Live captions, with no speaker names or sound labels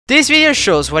This video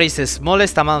shows what is the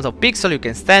smallest amount of pixel you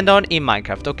can stand on in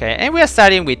Minecraft, okay? And we are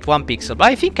starting with 1 pixel,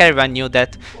 but I think everyone knew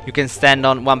that you can stand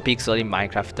on 1 pixel in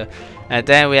Minecraft. And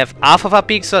then we have half of a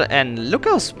pixel, and look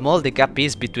how small the gap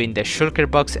is between the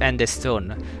shulker box and the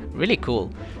stone. Really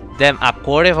cool. Then a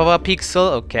quarter of a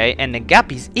pixel, okay, and the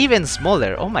gap is even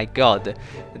smaller, oh my god.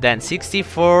 Then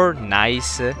 64,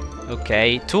 nice,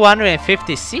 okay,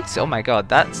 256, oh my god,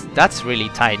 that's really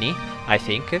tiny, I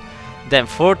think. Then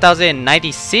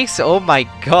 4096, oh my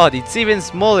god, it's even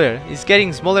smaller, it's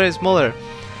getting smaller and smaller.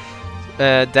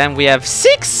 Then we have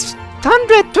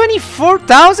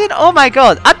 624,000, oh my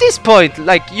god, at this point,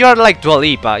 like, you are like Dua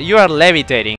Lipa, you are levitating.